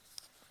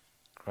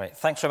Great.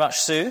 Thanks very much,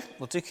 Sue.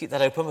 We'll do keep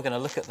that open. We're going to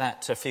look at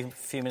that a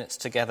few minutes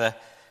together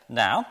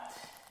now.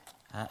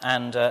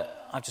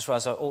 I just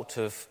realised I ought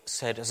to have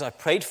said, as I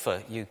prayed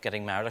for you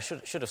getting married, I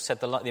should have said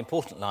the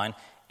important line,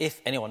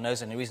 if anyone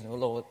knows any reason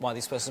why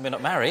these persons may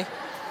not marry.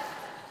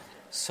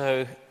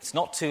 So it's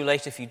not too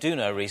late if you do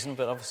know a reason,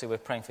 but obviously we're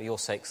praying for your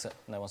sakes that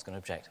no one's going to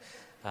object.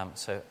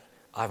 So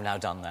I've now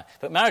done that.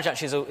 But marriage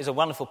actually is a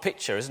wonderful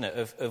picture, isn't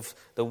it, of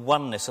the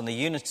oneness and the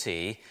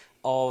unity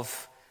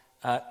of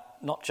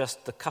not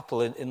just the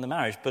couple in the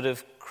marriage, but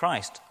of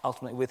Christ,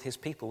 ultimately with his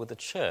people, with the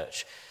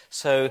church.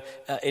 So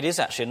it is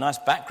actually a nice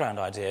background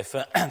idea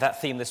for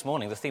that theme this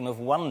morning, the theme of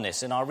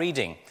oneness in our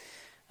reading.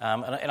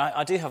 And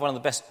I do have one of the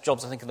best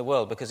jobs, I think, in the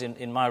world, because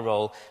in my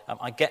role,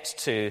 I get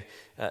to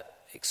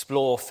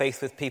explore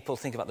faith with people,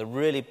 think about the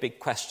really big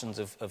questions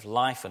of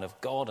life and of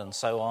God and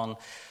so on.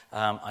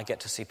 I get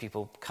to see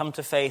people come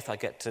to faith. I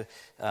get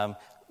to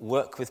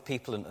work with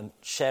people and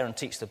share and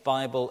teach the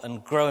Bible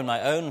and grow in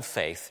my own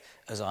faith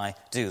as I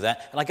do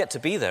that. And I get to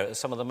be there at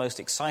some of the most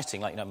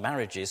exciting,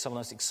 marriages, some of the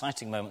most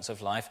exciting moments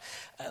of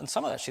life, and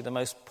some of actually the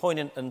most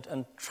poignant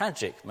and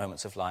tragic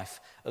moments of life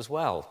as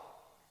well.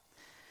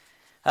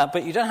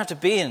 But you don't have to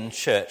be in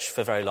church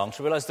for very long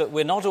to realise that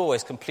we're not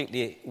always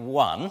completely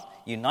one,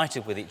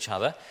 united with each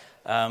other.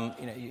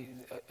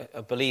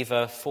 A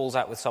believer falls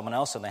out with someone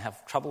else and they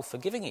have trouble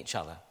forgiving each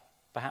other,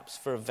 perhaps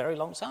for a very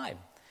long time.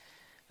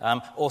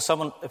 Or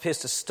someone appears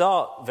to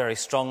start very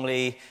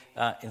strongly,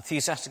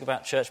 enthusiastic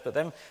about church, but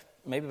then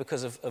maybe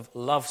because of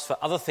loves for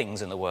other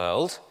things in the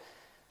world,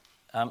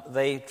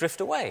 they drift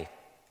away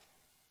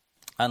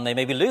and they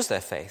maybe lose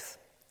their faith.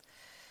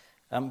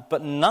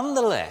 But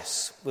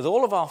nonetheless, with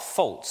all of our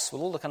faults,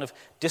 with all the kind of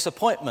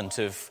disappointment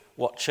of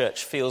what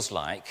church feels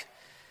like,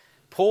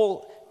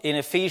 Paul in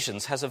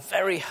Ephesians has a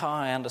very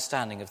high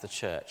understanding of the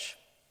church.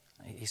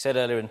 He said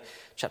earlier in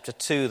chapter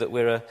 2 that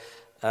we're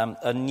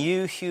a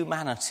new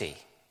humanity,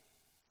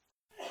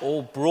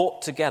 all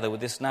brought together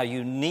with this now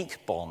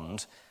unique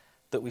bond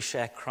that we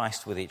share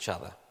Christ with each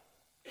other,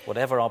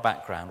 whatever our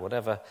background,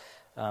 whatever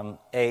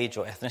age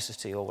or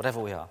ethnicity or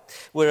whatever we are.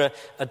 We're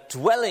a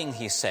dwelling,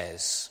 he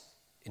says,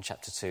 in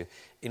chapter 2,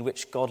 in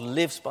which God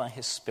lives by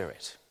his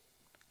Spirit,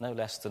 no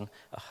less than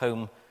a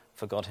home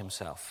for God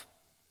himself.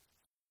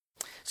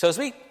 So as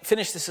we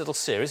finish this little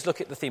series,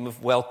 look at the theme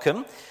of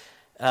welcome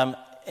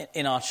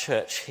in our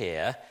church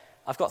here,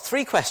 I've got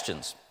 3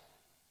 questions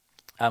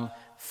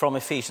from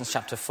Ephesians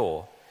chapter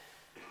 4.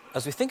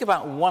 As we think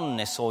about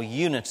oneness or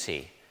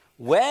unity,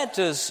 where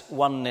does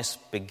oneness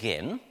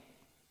begin?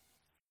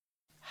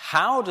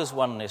 How does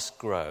oneness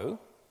grow?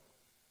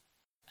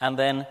 And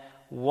then,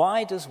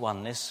 why does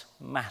oneness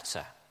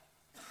matter?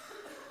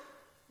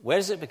 Where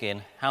does it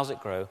begin? How does it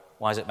grow?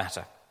 Why does it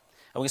matter?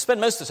 And we can spend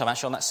most of the time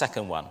actually on that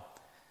second one,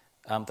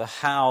 the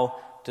how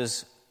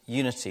does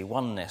unity,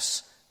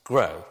 oneness,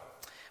 grow?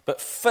 But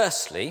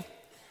firstly,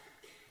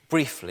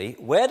 briefly,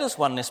 where does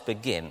oneness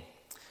begin?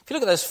 If you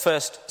look at those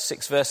first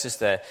 6 verses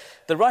there,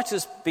 the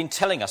writer's been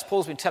telling us,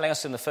 Paul's been telling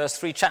us in the first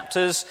 3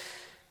 chapters,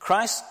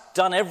 Christ's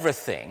done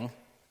everything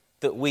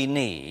that we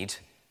need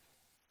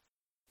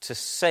to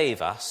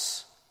save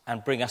us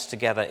and bring us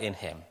together in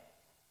him.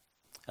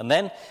 And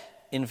then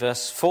in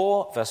verse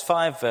 4, verse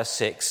 5, verse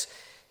 6,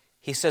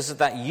 he says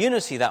that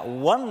unity, that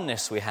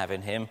oneness we have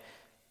in him,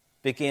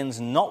 begins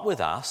not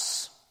with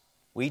us.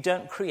 We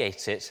don't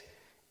create it.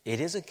 It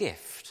is a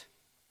gift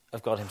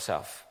of God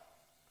himself.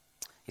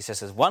 He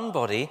says there's one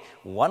body,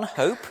 one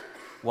hope,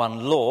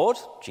 one Lord,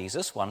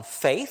 Jesus, one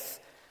faith,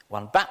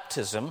 one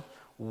baptism,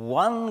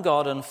 one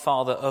God and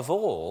Father of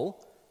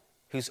all,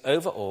 who's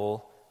over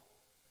all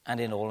and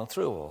in all and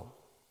through all.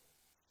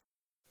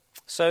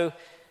 So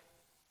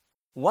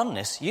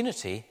oneness,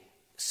 unity,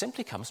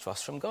 simply comes to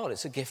us from God.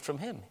 It's a gift from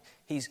him.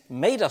 He's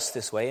made us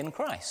this way in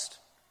Christ.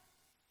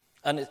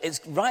 And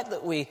it's right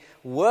that we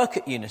work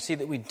at unity,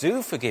 that we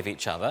do forgive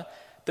each other,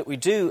 that we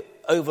do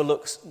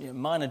overlook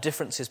minor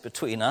differences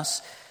between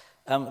us.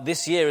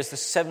 This year is the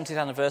 70th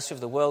anniversary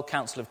of the World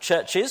Council of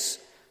Churches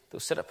that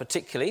was set up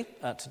particularly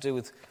to do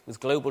with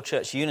global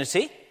church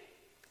unity.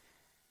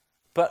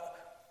 But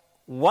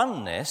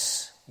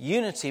oneness,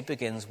 unity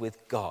begins with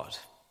God.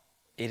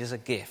 It is a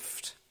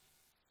gift.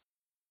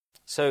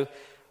 So,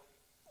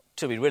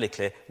 to be really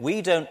clear,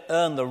 we don't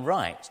earn the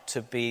right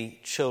to be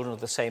children of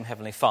the same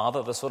Heavenly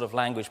Father, the sort of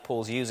language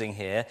Paul's using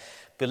here,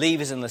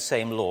 believers in the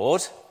same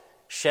Lord,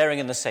 sharing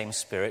in the same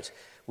Spirit.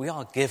 We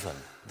are given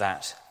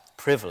that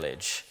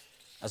privilege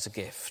as a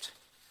gift.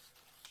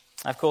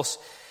 Of course,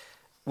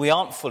 we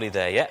aren't fully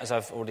there yet, as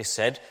I've already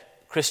said.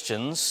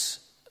 Christians,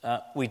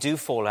 we do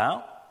fall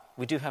out.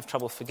 We do have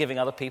trouble forgiving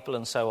other people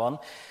and so on.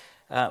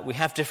 We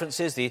have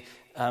differences. The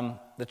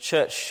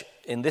church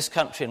in this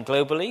country and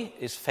globally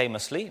is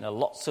famously,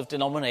 lots of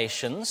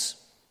denominations.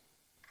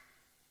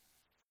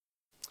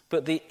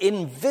 But the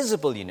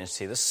invisible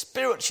unity, the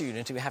spiritual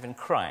unity we have in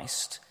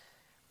Christ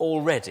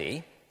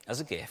already as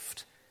a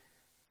gift,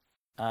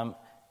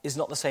 is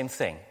not the same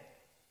thing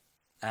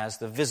as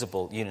the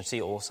visible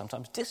unity, or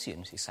sometimes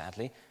disunity,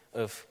 sadly,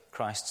 of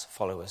Christ's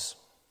followers.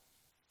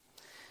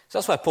 So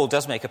that's why Paul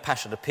does make a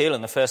passionate appeal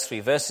in the first 3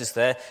 verses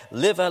there.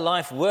 Live a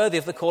life worthy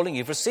of the calling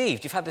you've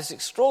received. You've had this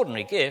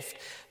extraordinary gift.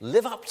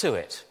 Live up to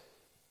it.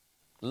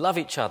 Love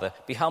each other.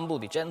 Be humble,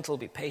 be gentle,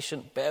 be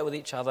patient. Bear with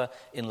each other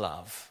in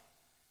love.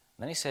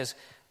 And then he says,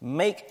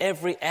 make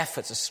every effort.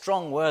 It's a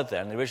strong word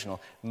there in the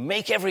original.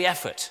 Make every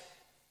effort.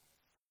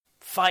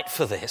 Fight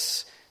for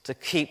this, to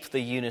keep the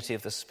unity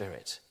of the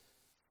Spirit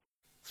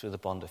through the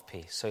bond of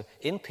peace. So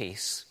in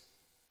peace,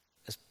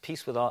 as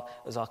peace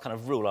as our kind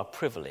of rule, our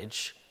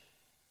privilege,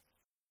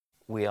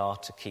 we are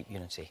to keep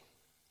unity.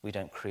 We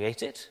don't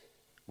create it,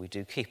 we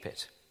do keep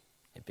it.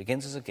 It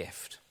begins as a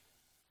gift.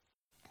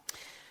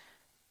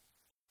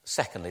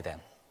 Secondly then,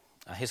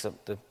 here's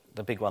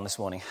the big one this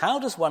morning. How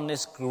does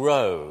oneness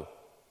grow?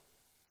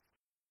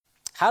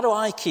 How do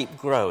I keep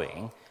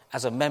growing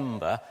as a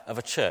member of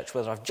a church,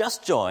 whether I've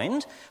just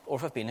joined or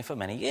if I've been here for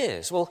many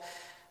years? Well,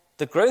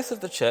 the growth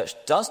of the church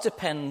does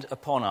depend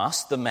upon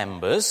us, the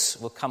members.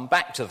 We'll come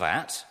back to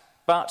that.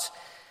 But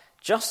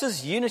just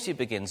as unity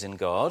begins in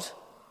God,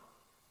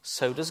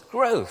 so does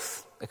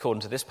growth, according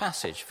to this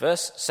passage.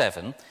 Verse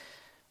 7,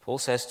 Paul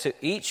says, to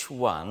each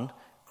one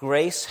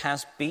grace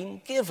has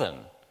been given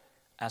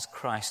as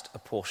Christ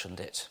apportioned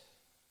it.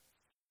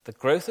 The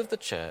growth of the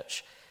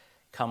church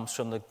comes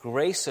from the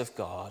grace of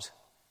God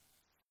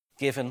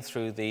given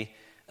through the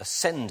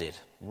ascended,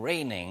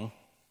 reigning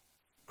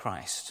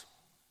Christ.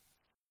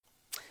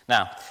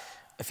 Now,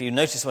 if you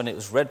notice when it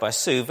was read by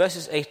Sue,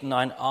 verses 8 and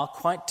 9 are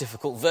quite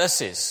difficult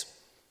verses.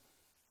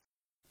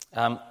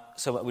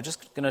 So we're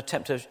just going to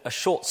attempt a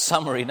short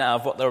summary now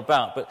of what they're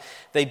about. But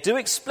they do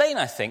explain,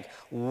 I think,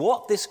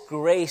 what this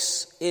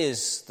grace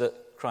is that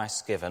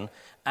Christ's given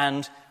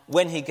and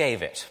when he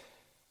gave it.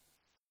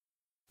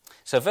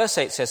 So verse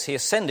 8 says,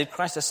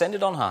 Christ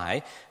ascended on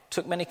high,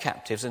 took many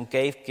captives and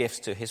gave gifts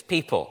to his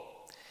people.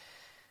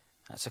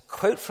 That's a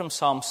quote from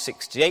Psalm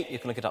 68. You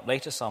can look it up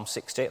later, Psalm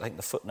 68. I think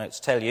the footnotes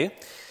tell you.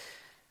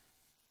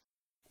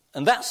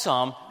 And that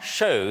psalm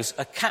shows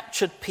a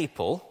captured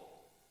people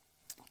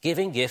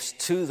giving gifts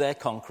to their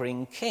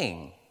conquering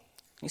king.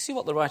 You see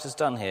what the writer's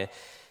done here?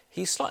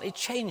 He slightly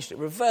changed it,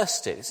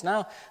 reversed it. It's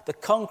now the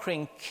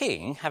conquering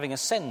king, having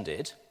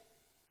ascended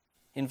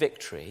in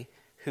victory,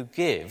 who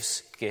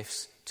gives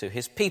gifts to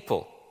his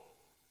people.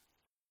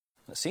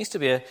 There seems to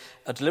be a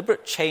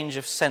deliberate change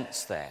of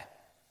sense there.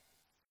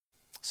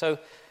 So,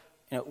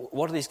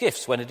 what are these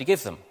gifts? When did he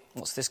give them?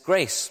 What's this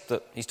grace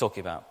that he's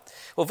talking about?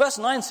 Well, verse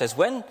 9 says,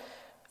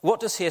 what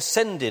does he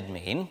ascended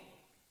mean?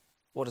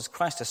 What does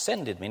Christ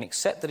ascended mean,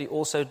 except that he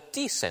also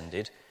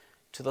descended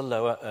to the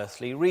lower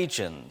earthly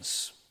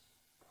regions?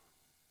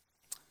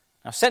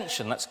 Now,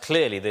 ascension, that's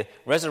clearly the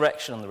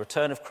resurrection and the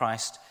return of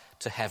Christ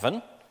to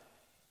heaven,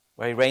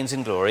 where he reigns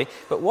in glory.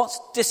 But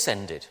what's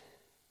descended?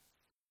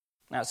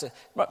 Now,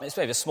 it's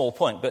maybe a small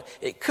point, but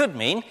it could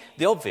mean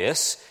the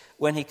obvious,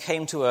 when he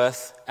came to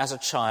earth as a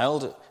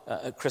child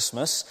at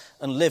Christmas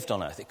and lived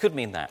on earth. It could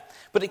mean that.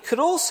 But it could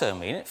also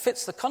mean, it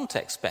fits the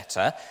context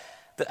better,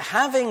 that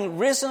having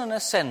risen and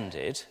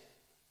ascended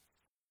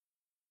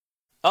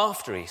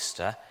after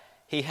Easter,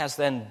 he has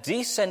then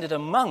descended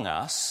among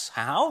us.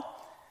 How?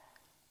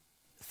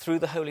 Through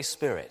the Holy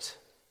Spirit,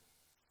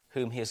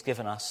 whom he has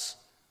given us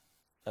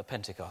at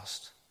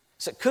Pentecost.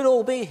 So it could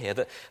all be here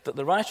that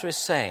the writer is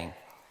saying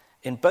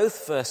in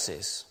both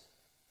verses,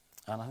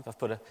 and I think I've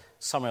put a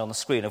summary on the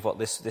screen of what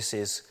this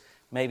is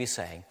maybe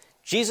saying.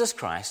 Jesus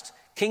Christ,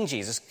 King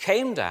Jesus,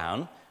 came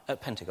down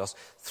at Pentecost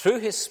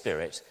through his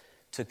Spirit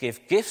to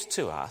give gifts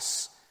to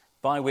us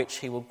by which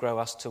he will grow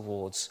us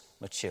towards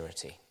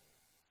maturity.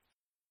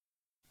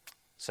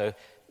 So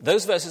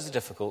those verses are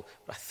difficult,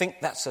 but I think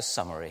that's a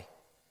summary.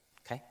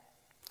 Okay?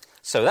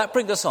 So that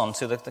brings us on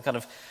to the kind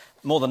of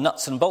more the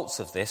nuts and bolts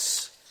of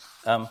this.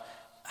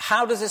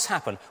 How does this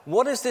happen?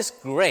 What is this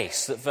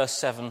grace that verse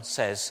 7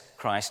 says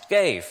Christ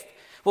gave?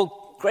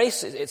 Well,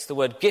 grace, it's the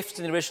word gift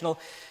in the original.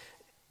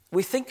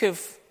 We think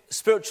of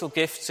spiritual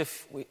gifts,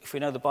 if we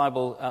know the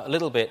Bible a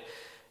little bit,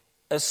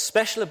 as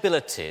special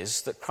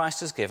abilities that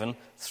Christ has given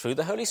through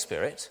the Holy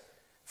Spirit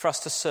for us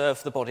to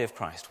serve the body of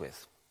Christ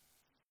with.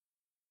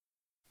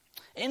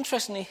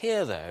 Interestingly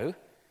here, though,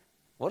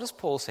 what does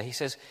Paul say? He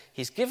says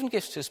he's given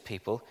gifts to his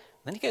people,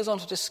 then he goes on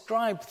to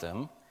describe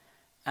them,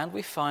 and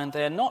we find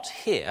they're not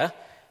here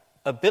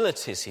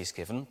abilities he's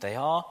given, they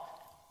are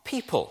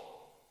people.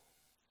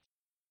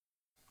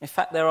 In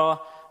fact, there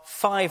are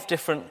 5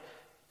 different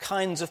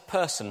kinds of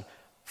person,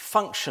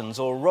 functions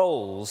or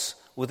roles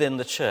within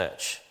the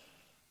church.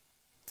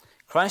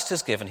 Christ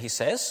has given, he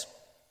says,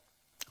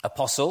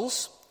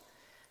 apostles.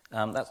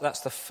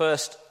 That's the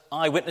first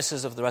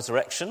eyewitnesses of the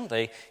resurrection.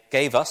 They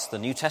gave us the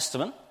New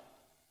Testament.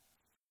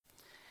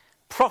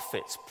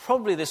 Prophets,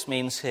 probably this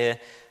means here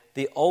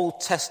the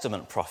Old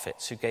Testament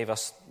prophets who gave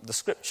us the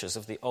scriptures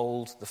of the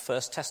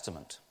First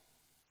Testament.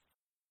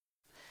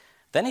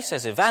 Then he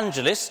says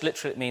evangelists,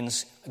 literally it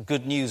means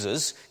good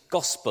newsers,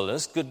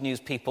 gospelers, good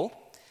news people.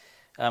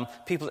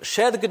 People that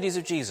share the good news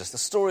of Jesus, the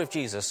story of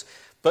Jesus,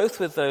 both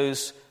with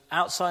those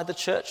outside the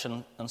church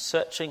and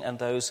searching, and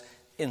those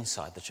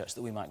inside the church,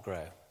 that we might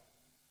grow.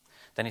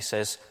 Then he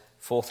says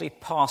Fourthly,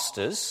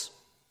 pastors.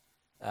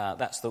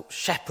 That's the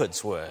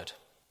shepherd's word.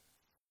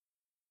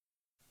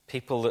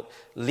 People that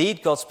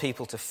lead God's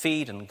people to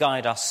feed and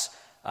guide us,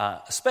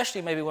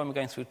 especially maybe when we're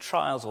going through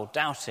trials or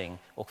doubting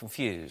or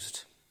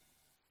confused.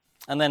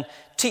 And then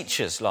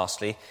teachers,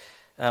 lastly,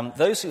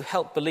 those who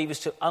help believers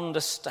to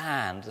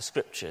understand the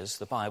Scriptures,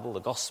 the Bible, the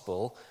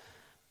Gospel,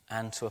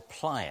 and to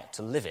apply it,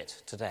 to live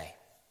it today.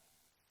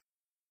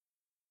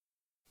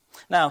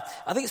 Now,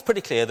 I think it's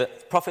pretty clear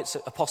that prophets,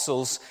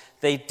 apostles,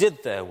 they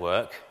did their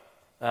work,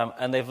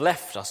 and they've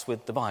left us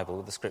with the Bible,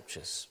 with the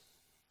Scriptures.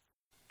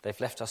 They've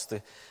left us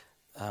the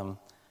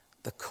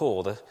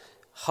core, the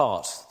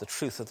heart, the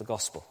truth of the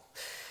gospel.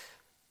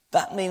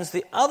 That means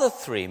the other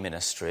three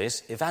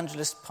ministries,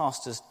 evangelists,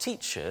 pastors,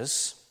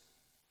 teachers,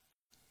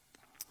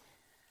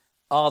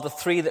 are the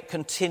three that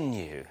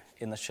continue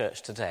in the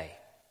church today.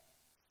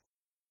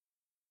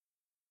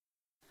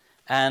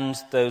 And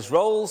those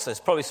roles, there's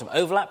probably some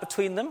overlap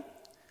between them.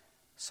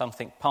 Some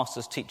think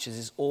pastors, teachers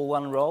is all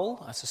one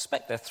role. I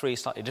suspect they're three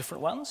slightly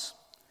different ones.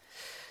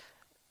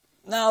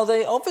 Now,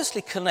 they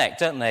obviously connect,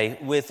 don't they,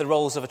 with the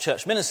roles of a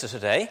church minister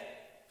today,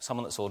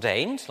 someone that's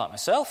ordained, like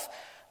myself,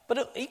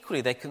 but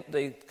equally they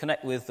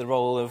connect with the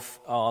role of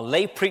our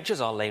lay preachers,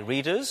 our lay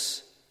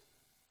readers,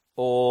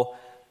 or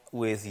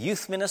with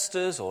youth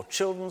ministers or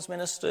children's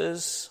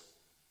ministers.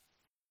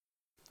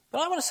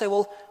 But I want to say,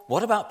 well,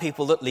 what about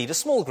people that lead a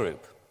small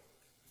group?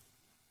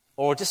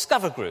 Or a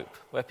discover group,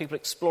 where people are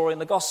exploring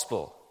the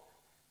gospel,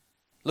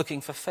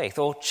 looking for faith,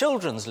 or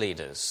children's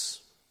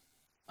leaders?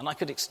 And I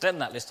could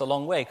extend that list a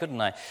long way, couldn't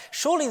I?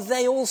 Surely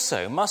they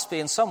also must be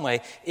in some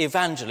way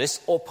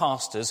evangelists or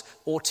pastors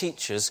or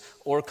teachers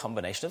or a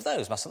combination of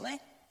those, mustn't they?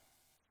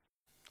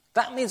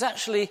 That means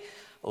actually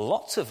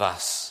lots of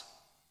us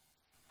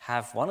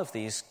have one of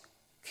these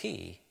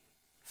key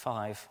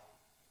 5,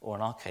 or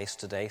in our case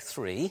today,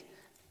 3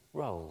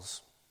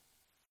 roles.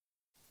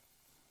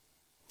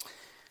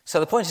 So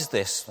the point is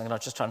this. I'm going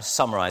to just try and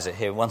summarize it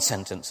here in one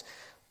sentence.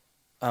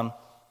 Of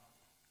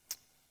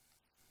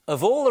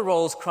all the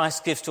roles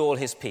Christ gives to all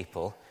his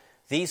people,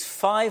 these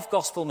 5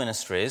 gospel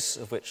ministries,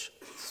 of which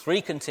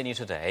 3 continue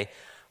today,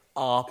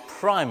 are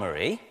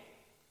primary,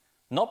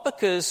 not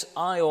because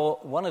I or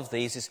one of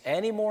these is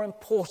any more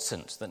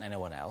important than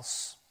anyone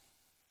else.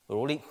 We're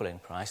all equal in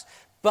Christ,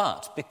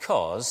 but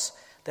because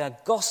they are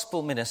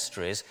gospel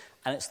ministries,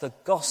 and it's the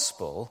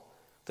gospel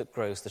that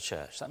grows the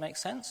church. Does that make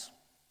sense?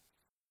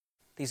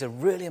 These are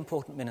really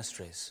important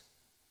ministries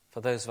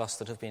for those of us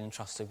that have been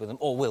entrusted with them,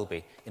 or will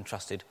be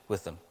entrusted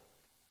with them.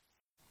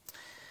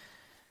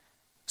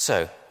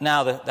 So,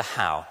 now the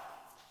how.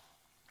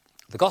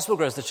 The gospel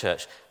grows the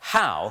church.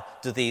 How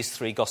do these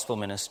 3 gospel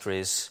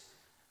ministries,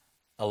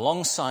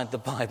 alongside the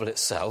Bible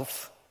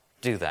itself,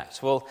 do that?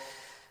 Well,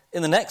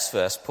 in the next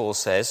verse, Paul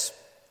says,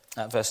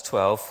 at verse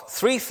 12,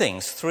 3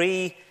 things,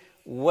 3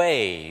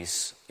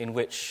 ways in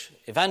which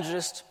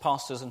evangelists,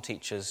 pastors and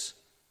teachers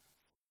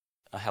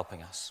are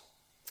helping us.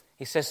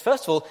 He says,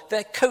 first of all,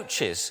 they're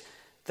coaches.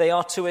 They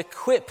are to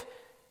equip,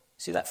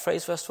 see that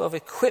phrase, verse 12,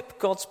 equip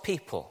God's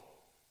people.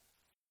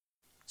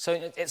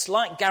 So it's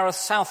like Gareth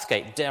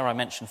Southgate, dare I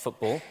mention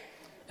football,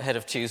 ahead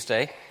of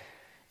Tuesday.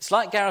 It's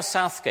like Gareth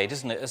Southgate,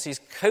 isn't it, as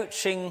he's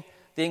coaching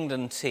the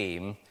England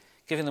team,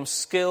 giving them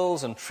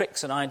skills and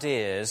tricks and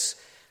ideas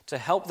to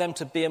help them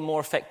to be a more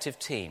effective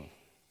team.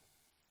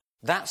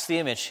 That's the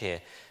image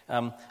here.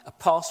 A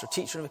pastor, a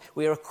teacher,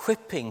 we are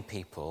equipping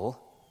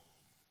people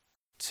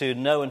to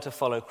know and to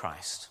follow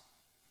Christ,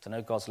 to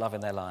know God's love in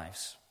their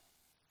lives.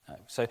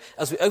 So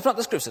as we open up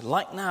the scriptures,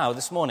 like now,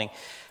 this morning,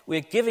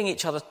 we're giving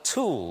each other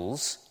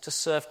tools to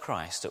serve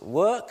Christ at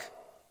work,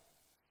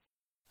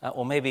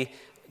 or maybe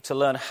to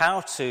learn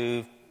how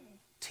to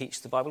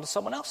teach the Bible to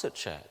someone else at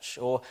church,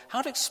 or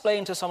how to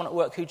explain to someone at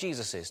work who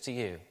Jesus is to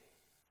you.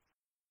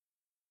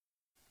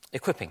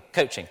 Equipping,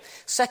 coaching.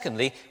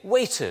 Secondly,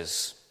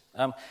 waiters.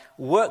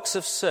 Works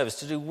of service.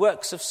 To do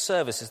works of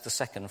service is the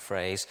second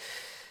phrase.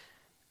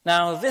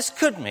 Now, this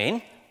could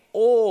mean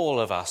all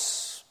of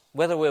us,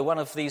 whether we're one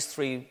of these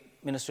 3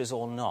 ministries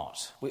or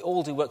not. We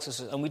all do works of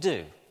service, and we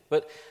do.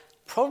 But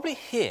probably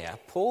here,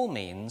 Paul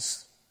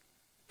means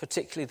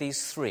particularly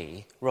these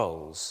 3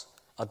 roles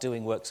are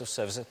doing works of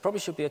service. There probably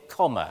should be a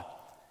comma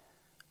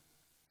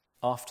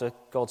after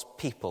God's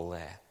people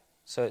there.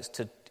 So it's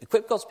to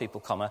equip God's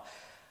people, comma,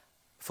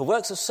 for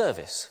works of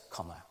service,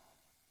 comma.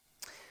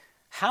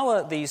 How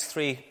are these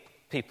 3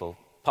 people,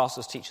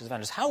 pastors, teachers,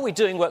 evangelists, how are we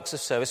doing works of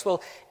service?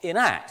 Well, in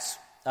Acts,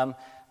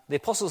 the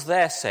apostles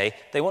there say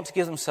they want to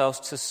give themselves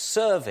to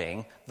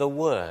serving the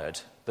word,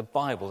 the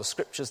Bible, the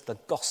scriptures, the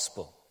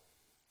gospel.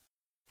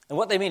 And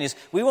what they mean is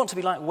we want to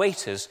be like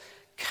waiters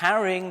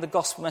carrying the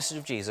gospel message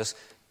of Jesus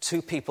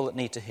to people that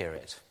need to hear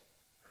it.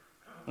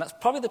 And that's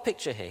probably the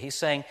picture here. He's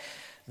saying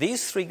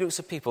these 3 groups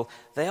of people,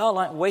 they are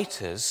like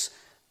waiters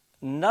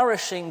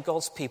nourishing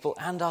God's people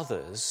and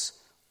others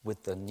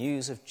with the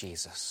news of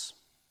Jesus,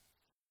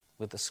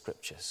 with the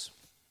scriptures.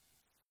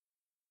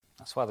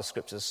 That's why the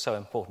scriptures are so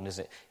important,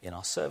 isn't it? In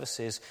our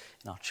services,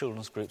 in our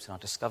children's groups, in our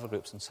discover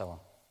groups, and so on.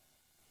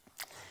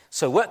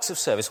 So works of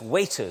service,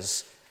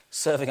 waiters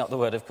serving up the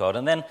word of God.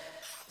 And then,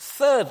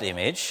 third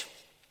image,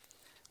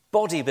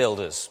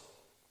 bodybuilders.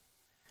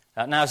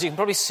 Now, as you can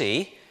probably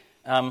see,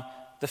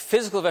 the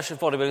physical version of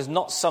bodybuilding is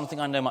not something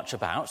I know much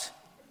about.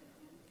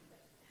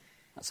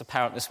 That's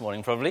apparent this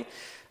morning, probably.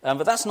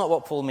 But that's not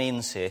what Paul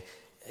means here.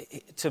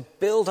 To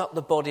build up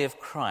the body of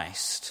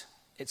Christ,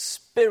 it's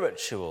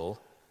spiritual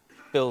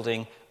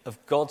building of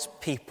God's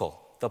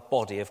people, the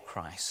body of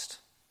Christ,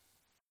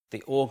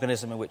 the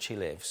organism in which he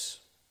lives.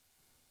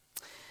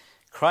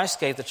 Christ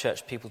gave the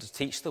church people to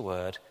teach the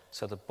word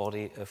so the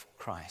body of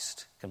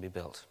Christ can be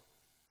built.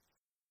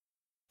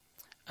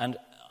 And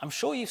I'm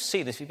sure you've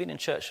seen this, if you've been in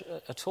church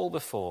at all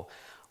before,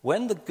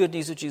 when the good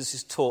news of Jesus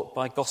is taught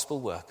by gospel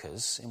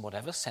workers, in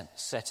whatever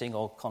setting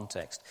or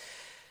context,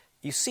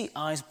 you see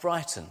eyes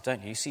brighten,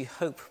 don't you? You see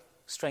hope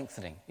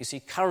strengthening. You see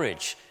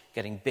courage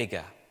getting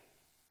bigger.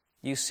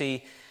 You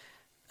see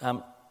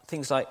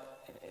things like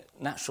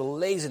natural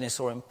laziness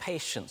or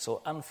impatience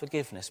or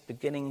unforgiveness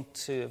beginning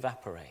to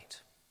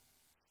evaporate.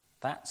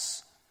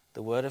 That's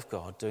the word of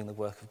God doing the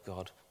work of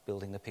God,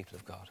 building the people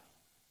of God.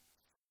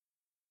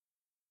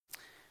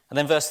 And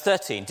then verse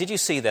 13, did you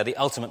see there the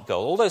ultimate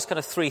goal? All those kind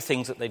of three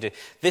things that they do.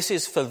 This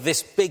is for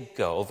this big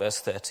goal, verse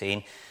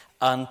 13,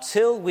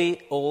 until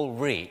we all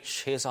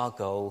reach, here's our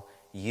goal,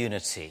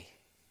 unity,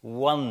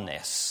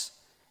 oneness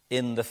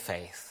in the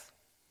faith.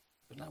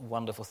 Isn't that a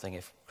wonderful thing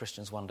if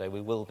Christians one day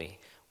we will be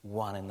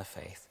one in the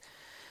faith?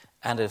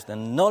 And of the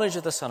knowledge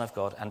of the Son of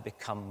God and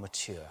become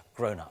mature,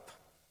 grown up.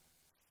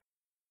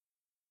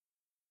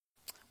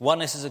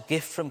 Oneness is a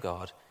gift from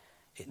God.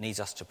 It needs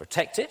us to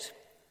protect it,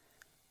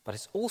 but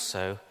it's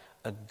also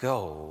a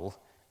goal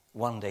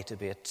one day to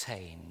be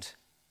attained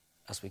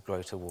as we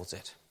grow towards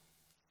it.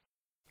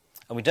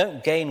 And we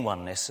don't gain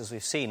oneness, as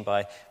we've seen,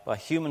 by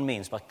human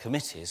means, by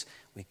committees.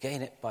 We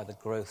gain it by the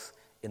growth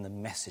in the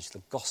message,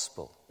 the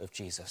gospel of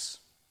Jesus.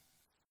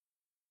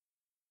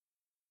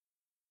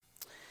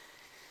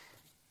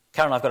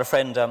 Karen, I've got a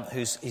friend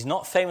he's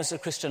not famous as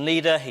a Christian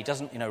leader. He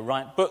doesn't,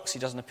 write books. He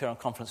doesn't appear on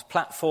conference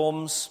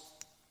platforms.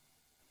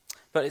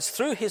 But it's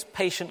through his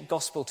patient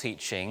gospel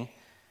teaching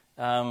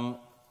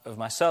of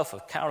myself,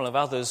 of Carol, of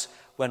others,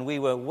 when we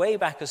were way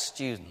back as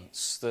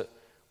students, that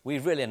we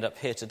really end up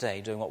here today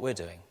doing what we're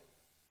doing.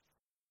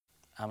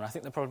 I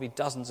think there are probably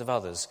dozens of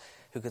others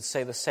who could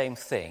say the same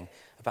thing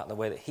about the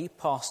way that he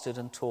pastored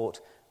and taught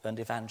and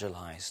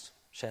evangelized,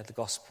 shared the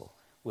gospel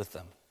with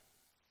them.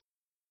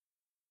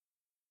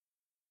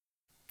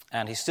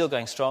 And he's still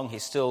going strong.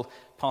 He's still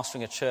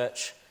pastoring a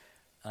church.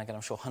 And again,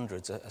 I'm sure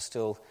hundreds are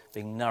still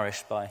being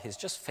nourished by his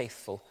just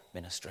faithful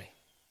ministry.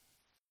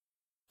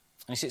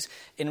 And you see,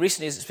 in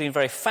recent years, it's been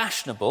very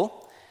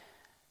fashionable,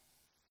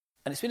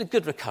 and it's been a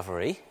good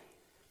recovery,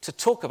 to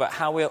talk about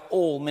how we are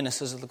all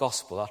ministers of the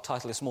gospel. Our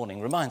title this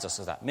morning reminds us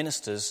of that.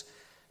 Ministers,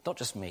 not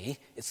just me,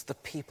 it's the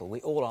people.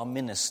 We all are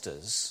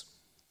ministers.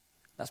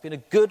 That's been a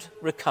good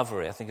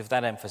recovery, I think, of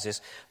that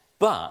emphasis.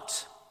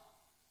 But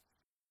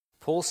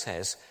Paul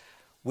says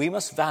we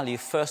must value,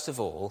 first of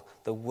all,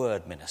 the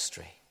word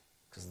ministry,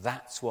 because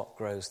that's what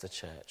grows the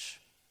church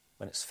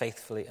when it's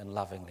faithfully and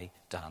lovingly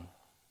done.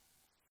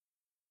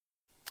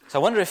 So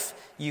I wonder if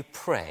you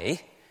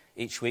pray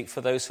each week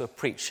for those who are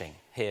preaching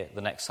here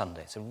the next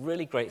Sunday. It's a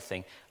really great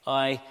thing.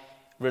 I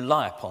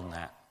rely upon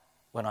that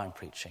when I'm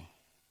preaching.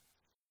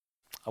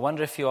 I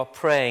wonder if you are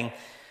praying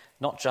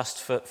not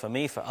just for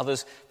me, for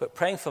others, but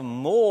praying for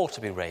more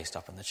to be raised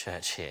up in the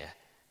church here,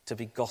 to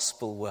be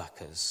gospel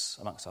workers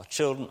amongst our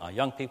children, our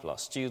young people, our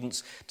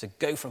students, to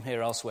go from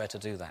here elsewhere to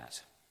do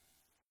that.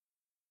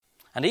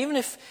 And even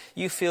if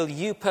you feel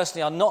you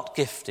personally are not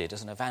gifted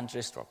as an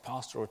evangelist or a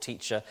pastor or a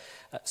teacher,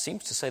 it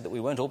seems to say that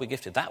we won't all be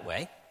gifted that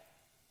way.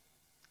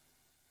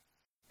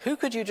 Who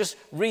could you just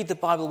read the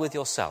Bible with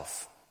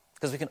yourself?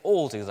 Because we can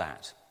all do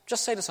that.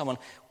 Just say to someone,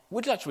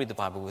 would you like to read the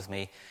Bible with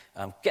me?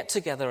 Get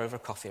together over a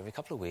coffee every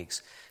couple of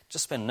weeks.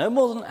 Just spend no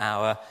more than an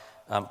hour,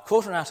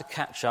 quarter of an hour to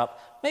catch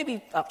up,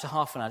 maybe up to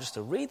half an hour just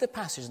to read the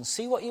passage and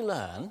see what you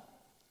learn,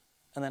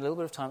 and then a little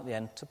bit of time at the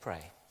end to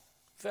pray.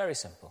 Very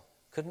simple.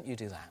 Couldn't you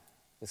do that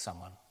with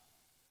someone?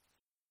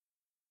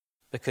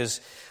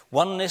 Because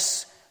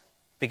oneness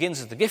begins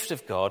with the gift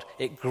of God.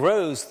 It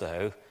grows,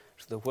 though,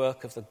 to the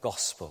work of the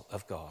gospel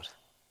of God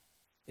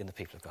in the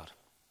people of God.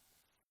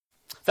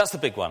 That's the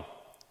big one.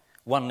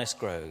 Oneness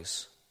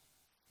grows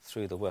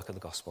through the work of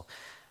the gospel.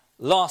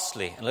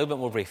 Lastly, and a little bit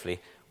more briefly,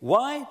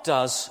 why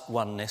does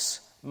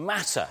oneness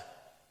matter?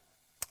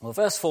 Well,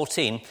 verse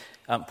 14,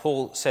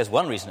 Paul says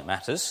one reason it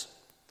matters.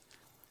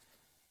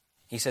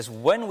 He says,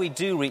 when we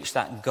do reach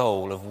that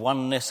goal of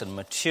oneness and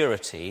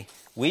maturity,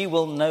 we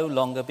will no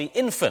longer be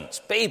infants,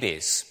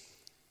 babies.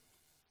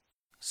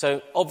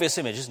 So, obvious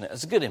image, isn't it?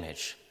 It's a good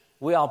image.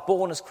 We are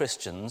born as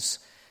Christians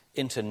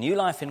into new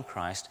life in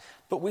Christ,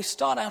 but we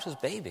start out as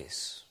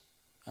babies.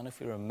 And if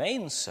we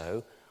remain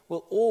so,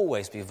 we'll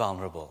always be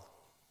vulnerable,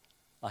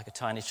 like a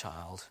tiny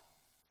child,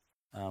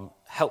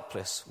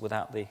 helpless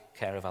without the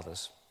care of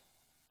others.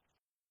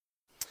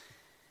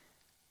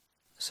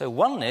 So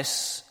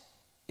oneness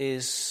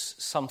is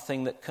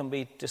something that can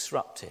be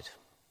disrupted.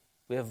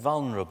 We are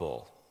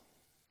vulnerable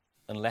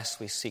unless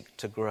we seek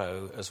to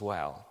grow as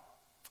well.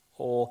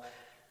 Or,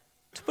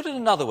 to put it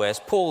another way, as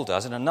Paul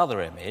does in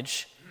another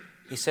image,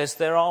 he says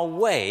there are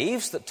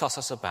waves that toss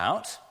us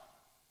about,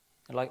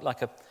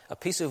 like a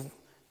piece of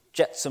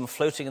jetsam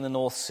floating in the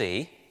North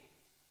Sea.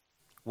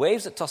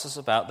 Waves that toss us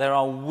about. There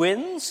are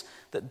winds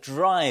that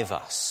drive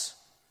us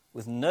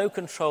with no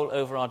control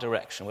over our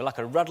direction. We're like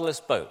a rudderless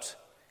boat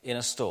in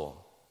a storm.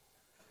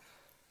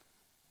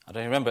 I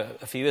don't remember,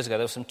 a few years ago,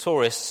 there were some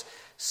tourists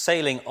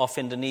sailing off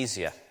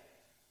Indonesia.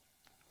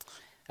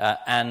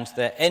 And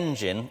their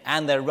engine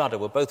and their rudder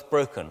were both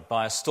broken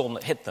by a storm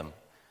that hit them.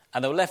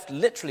 And they were left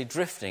literally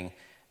drifting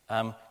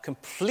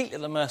completely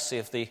at the mercy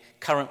of the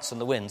currents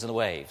and the winds and the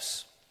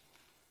waves.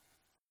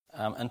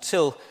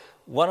 Until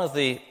one of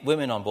the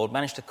women on board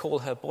managed to call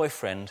her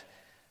boyfriend,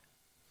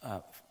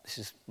 this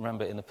is,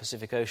 remember, in the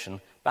Pacific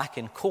Ocean, back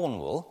in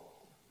Cornwall.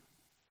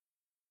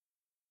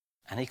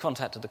 And he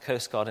contacted the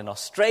Coast Guard in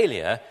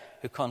Australia,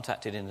 who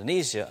contacted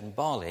Indonesia and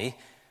Bali,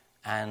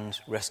 and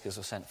rescues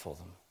were sent for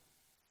them.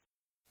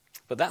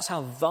 But that's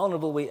how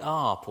vulnerable we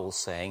are, Paul's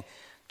saying,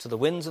 to the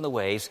winds and the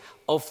waves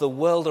of the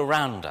world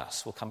around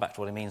us. We'll come back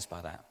to what he means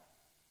by that.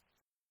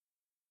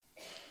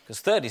 Because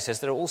third, he says,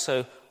 there are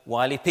also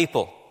wily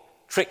people,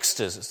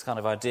 tricksters, it's the kind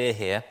of idea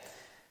here,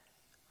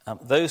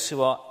 those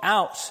who are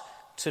out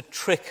to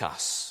trick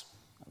us.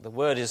 The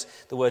word is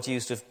the word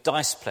used of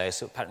dice players,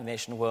 who apparently in the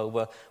ancient world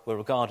were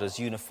regarded as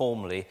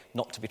uniformly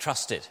not to be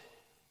trusted,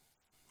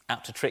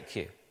 out to trick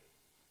you.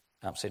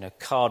 So,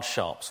 card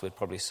sharps, we'd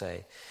probably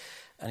say.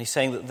 And he's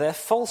saying that their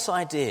false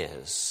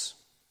ideas,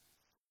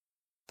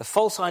 the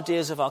false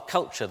ideas of our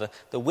culture,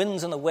 the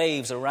winds and the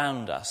waves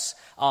around us,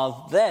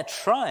 are there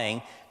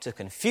trying to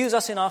confuse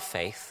us in our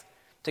faith,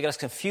 to get us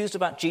confused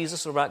about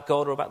Jesus or about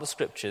God or about the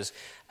Scriptures,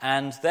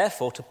 and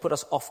therefore to put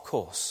us off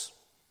course,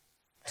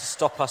 to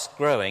stop us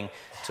growing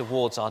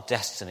towards our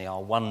destiny,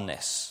 our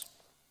oneness.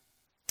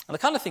 And the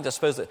kind of things, I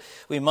suppose, that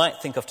we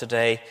might think of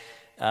today,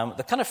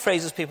 the kind of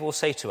phrases people will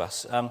say to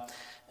us,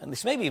 and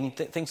this may be even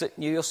things that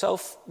you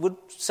yourself would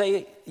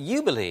say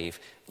you believe.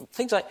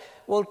 Things like,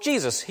 well,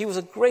 Jesus, he was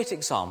a great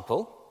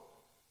example,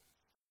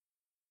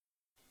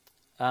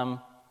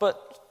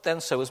 but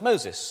then so was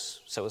Moses,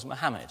 so was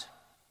Muhammad.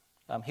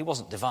 He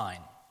wasn't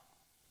divine.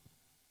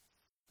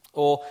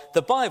 Or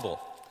the Bible,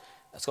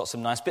 it's got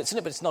some nice bits in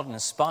it, but it's not an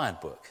inspired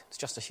book. It's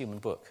just a human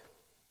book.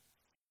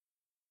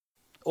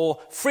 Or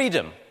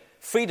freedom.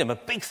 Freedom, a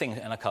big thing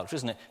in our culture,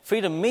 isn't it?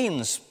 Freedom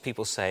means,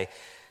 people say,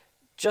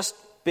 just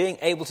being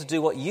able to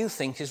do what you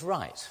think is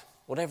right,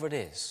 whatever it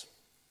is.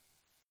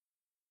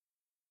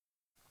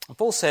 And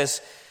Paul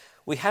says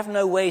we have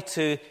no way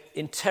to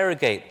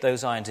interrogate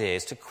those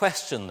ideas, to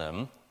question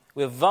them.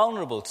 We're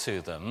vulnerable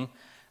to them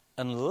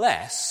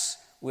unless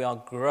we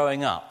are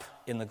growing up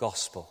in the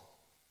gospel.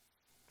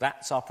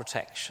 That's our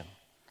protection.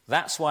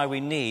 That's why we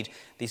need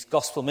these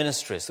gospel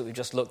ministries that we've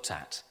just looked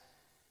at,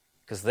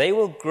 because they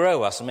will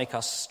grow us and make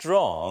us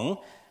strong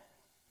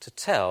to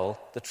tell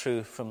the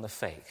true from the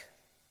fake,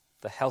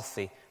 the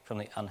healthy from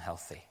the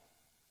unhealthy.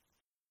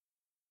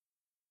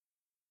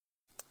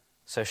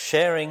 So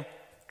sharing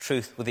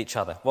truth with each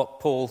other. What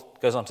Paul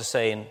goes on to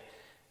say in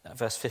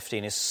verse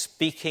 15 is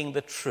speaking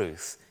the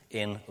truth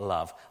in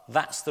love.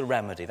 That's the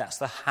remedy, that's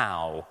the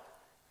how,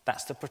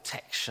 that's the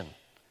protection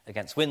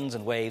against winds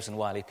and waves and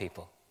wily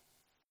people.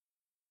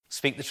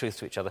 Speak the truth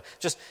to each other.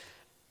 Just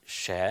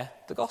share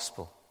the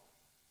gospel.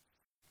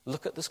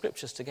 Look at the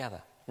Scriptures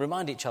together.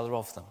 Remind each other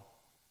of them.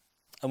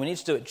 And we need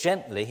to do it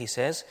gently, he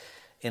says,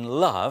 in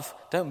love.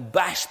 Don't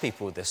bash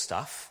people with this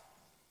stuff.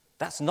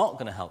 That's not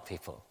going to help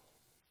people.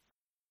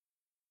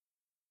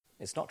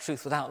 It's not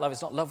truth without love.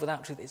 It's not love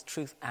without truth. It's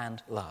truth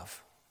and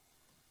love.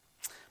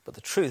 But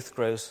the truth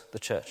grows the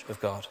church of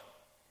God.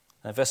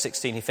 And in verse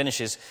 16, he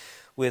finishes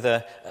with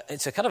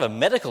it's a kind of a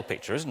medical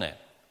picture, isn't it?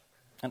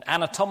 An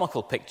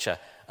anatomical picture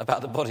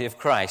about the body of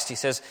Christ. He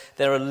says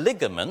there are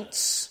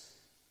ligaments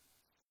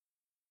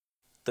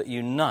that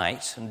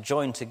unite and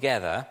join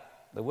together.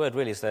 The word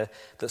really is there,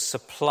 that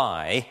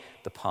supply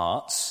the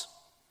parts,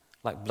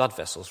 like blood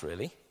vessels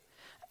really.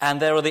 And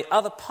there are the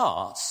other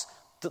parts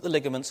that the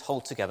ligaments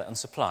hold together and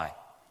supply.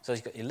 So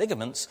you've got your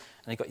ligaments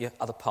and you've got your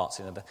other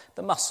parts,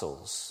 the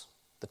muscles,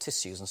 the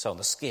tissues and so on,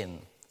 the skin,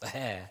 the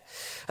hair.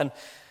 And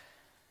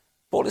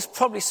Paul is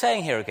probably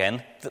saying here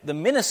again that the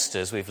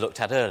ministers we've looked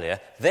at earlier,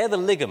 they're the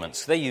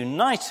ligaments. They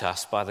unite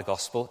us by the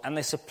gospel and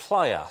they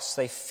supply us,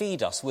 they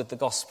feed us with the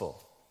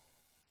gospel.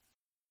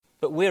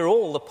 But we're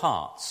all the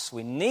parts.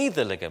 We need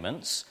the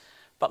ligaments,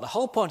 but the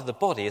whole point of the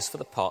body is for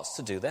the parts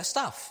to do their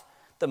stuff.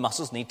 The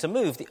muscles need to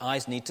move, the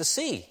eyes need to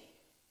see.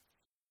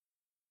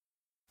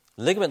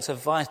 Ligaments are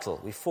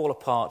vital. We fall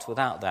apart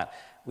without that.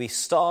 We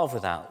starve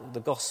without the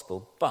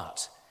gospel,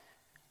 but,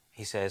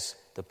 he says,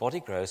 the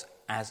body grows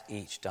as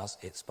each does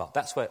its part.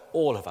 That's where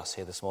all of us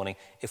here this morning,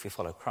 if we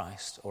follow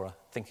Christ or are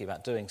thinking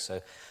about doing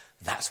so,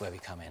 that's where we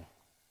come in.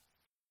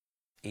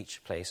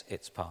 Each plays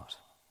its part.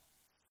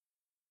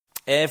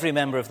 Every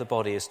member of the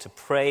body is to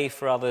pray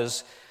for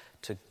others,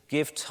 to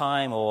give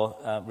time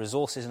or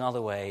resources in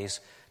other ways,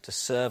 to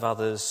serve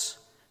others,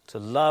 to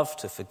love,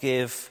 to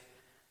forgive,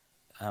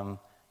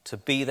 to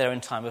be there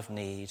in time of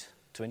need,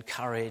 to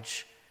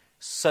encourage,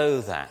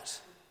 so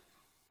that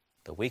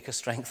the weak are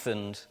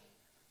strengthened,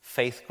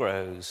 faith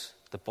grows,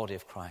 the body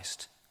of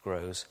Christ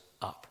grows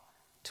up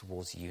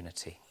towards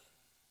unity.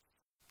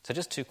 So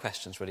just 2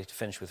 questions really to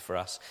finish with for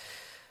us.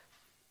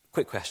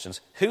 Quick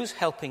questions. Who's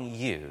helping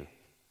you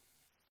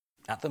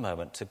at the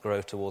moment to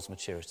grow towards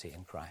maturity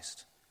in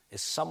Christ?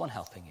 Is someone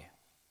helping you?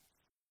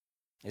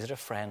 Is it a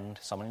friend,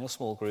 someone in your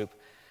small group,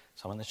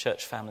 someone in the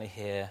church family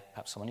here,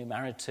 perhaps someone you're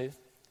married to?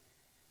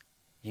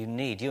 You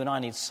and I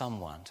need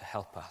someone to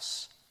help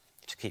us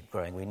to keep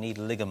growing. We need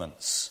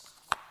ligaments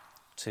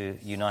to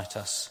unite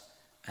us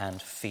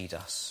and feed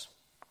us.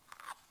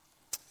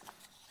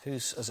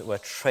 Who's, as it were,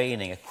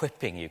 training,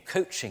 equipping you,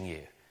 coaching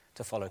you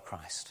to follow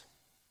Christ?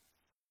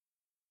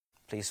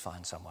 Please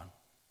find someone.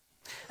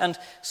 And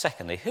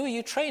secondly, who are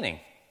you training?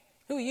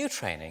 Who are you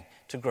training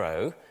to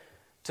grow,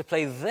 to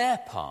play their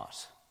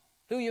part?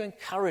 Who are you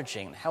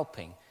encouraging and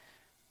helping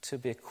to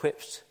be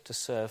equipped to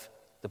serve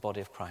the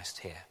body of Christ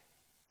here,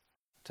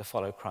 to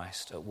follow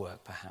Christ at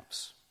work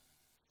perhaps?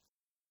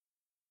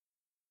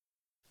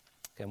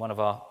 Okay, one of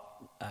our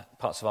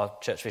parts of our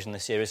church vision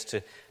this year is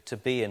to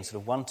be in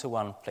sort of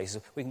one-to-one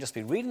places. We can just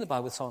be reading the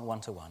Bible with someone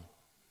one-to-one.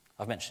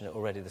 I've mentioned it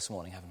already this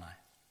morning, haven't I?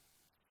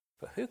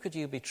 But who could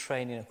you be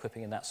training and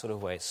equipping in that sort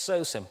of way? It's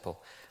so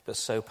simple, but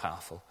so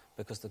powerful,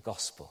 because the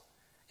gospel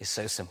is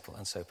so simple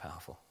and so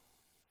powerful.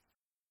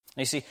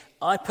 Now, you see,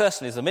 I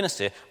personally, as a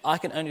minister, I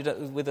can only do it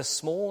with a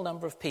small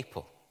number of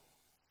people.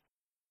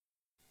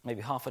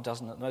 Maybe half a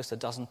dozen, at most a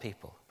dozen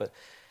people. But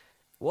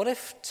what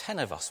if 10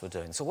 of us were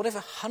doing this? Or what if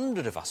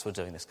 100 of us were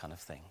doing this kind of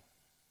thing?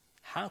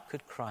 How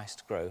could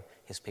Christ grow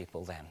his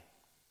people then?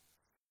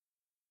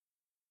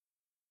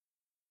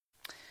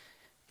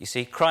 You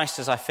see, Christ,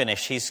 as I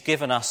finish, he's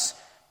given us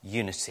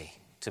unity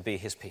to be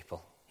his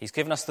people. He's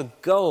given us the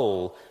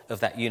goal of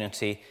that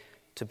unity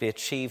to be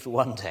achieved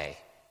one day.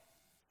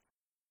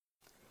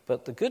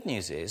 But the good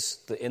news is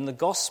that in the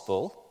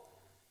gospel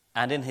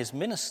and in his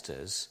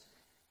ministers,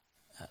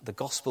 the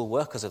gospel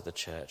workers of the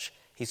church,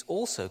 he's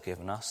also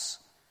given us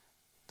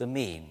the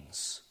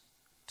means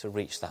to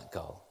reach that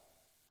goal.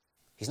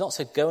 He's not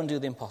said, go and do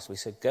the impossible. He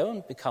said, go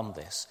and become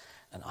this,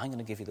 and I'm going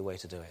to give you the way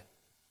to do it.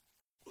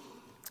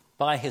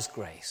 By his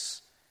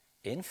grace,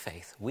 in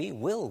faith, we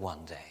will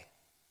one day,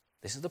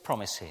 this is the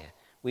promise here,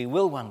 we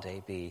will one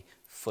day be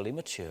fully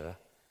mature,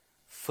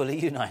 fully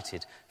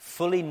united,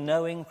 fully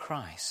knowing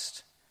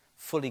Christ,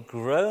 fully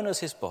grown as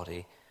his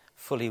body,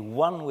 fully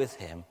one with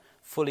him,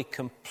 fully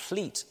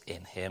complete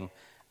in him,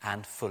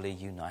 and fully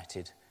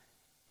united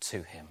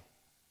to him.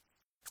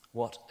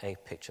 What a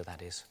picture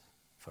that is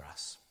for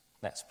us.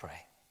 Let's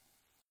pray.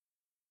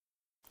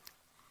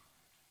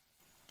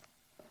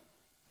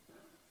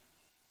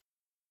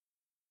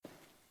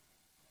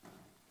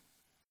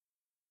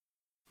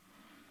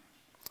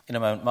 In a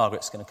moment,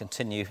 Margaret's going to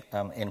continue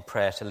in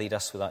prayer to lead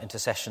us with our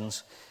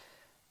intercessions.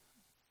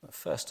 But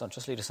first, I'll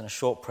just lead us in a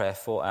short prayer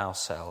for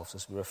ourselves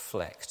as we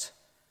reflect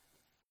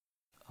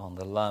on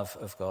the love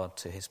of God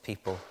to his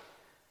people,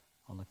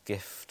 on the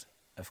gift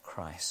of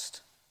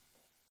Christ.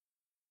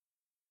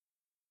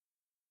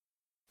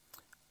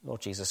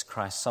 Lord Jesus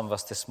Christ, some of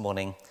us this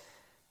morning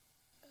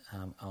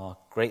are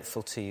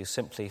grateful to you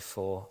simply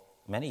for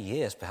many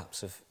years,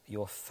 perhaps, of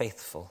your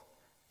faithful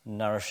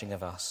nourishing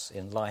of us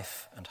in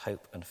life and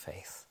hope and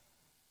faith.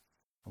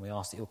 And we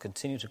ask that you'll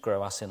continue to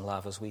grow us in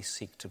love as we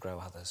seek to grow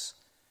others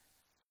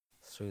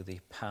through the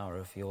power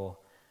of your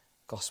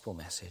gospel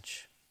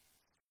message.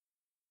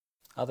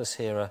 Others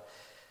here are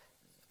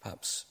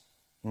perhaps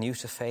new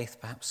to faith,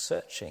 perhaps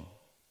searching,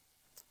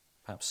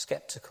 perhaps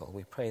skeptical.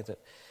 We pray that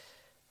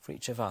for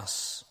each of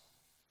us,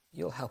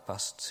 you'll help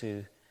us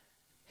to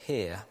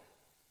hear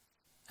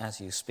as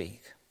you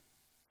speak,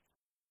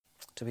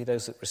 to be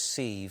those that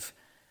receive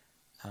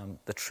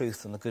the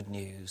truth and the good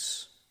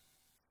news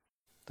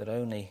that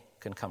only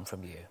can come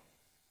from you.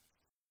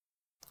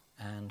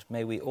 And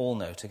may we all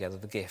know together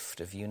the gift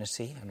of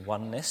unity and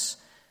oneness,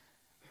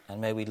 and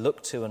may we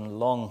look to and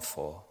long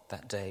for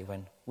that day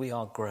when we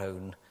are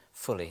grown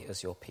fully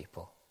as your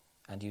people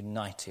and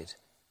united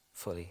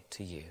fully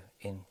to you.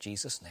 In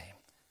Jesus' name,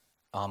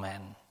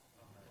 amen.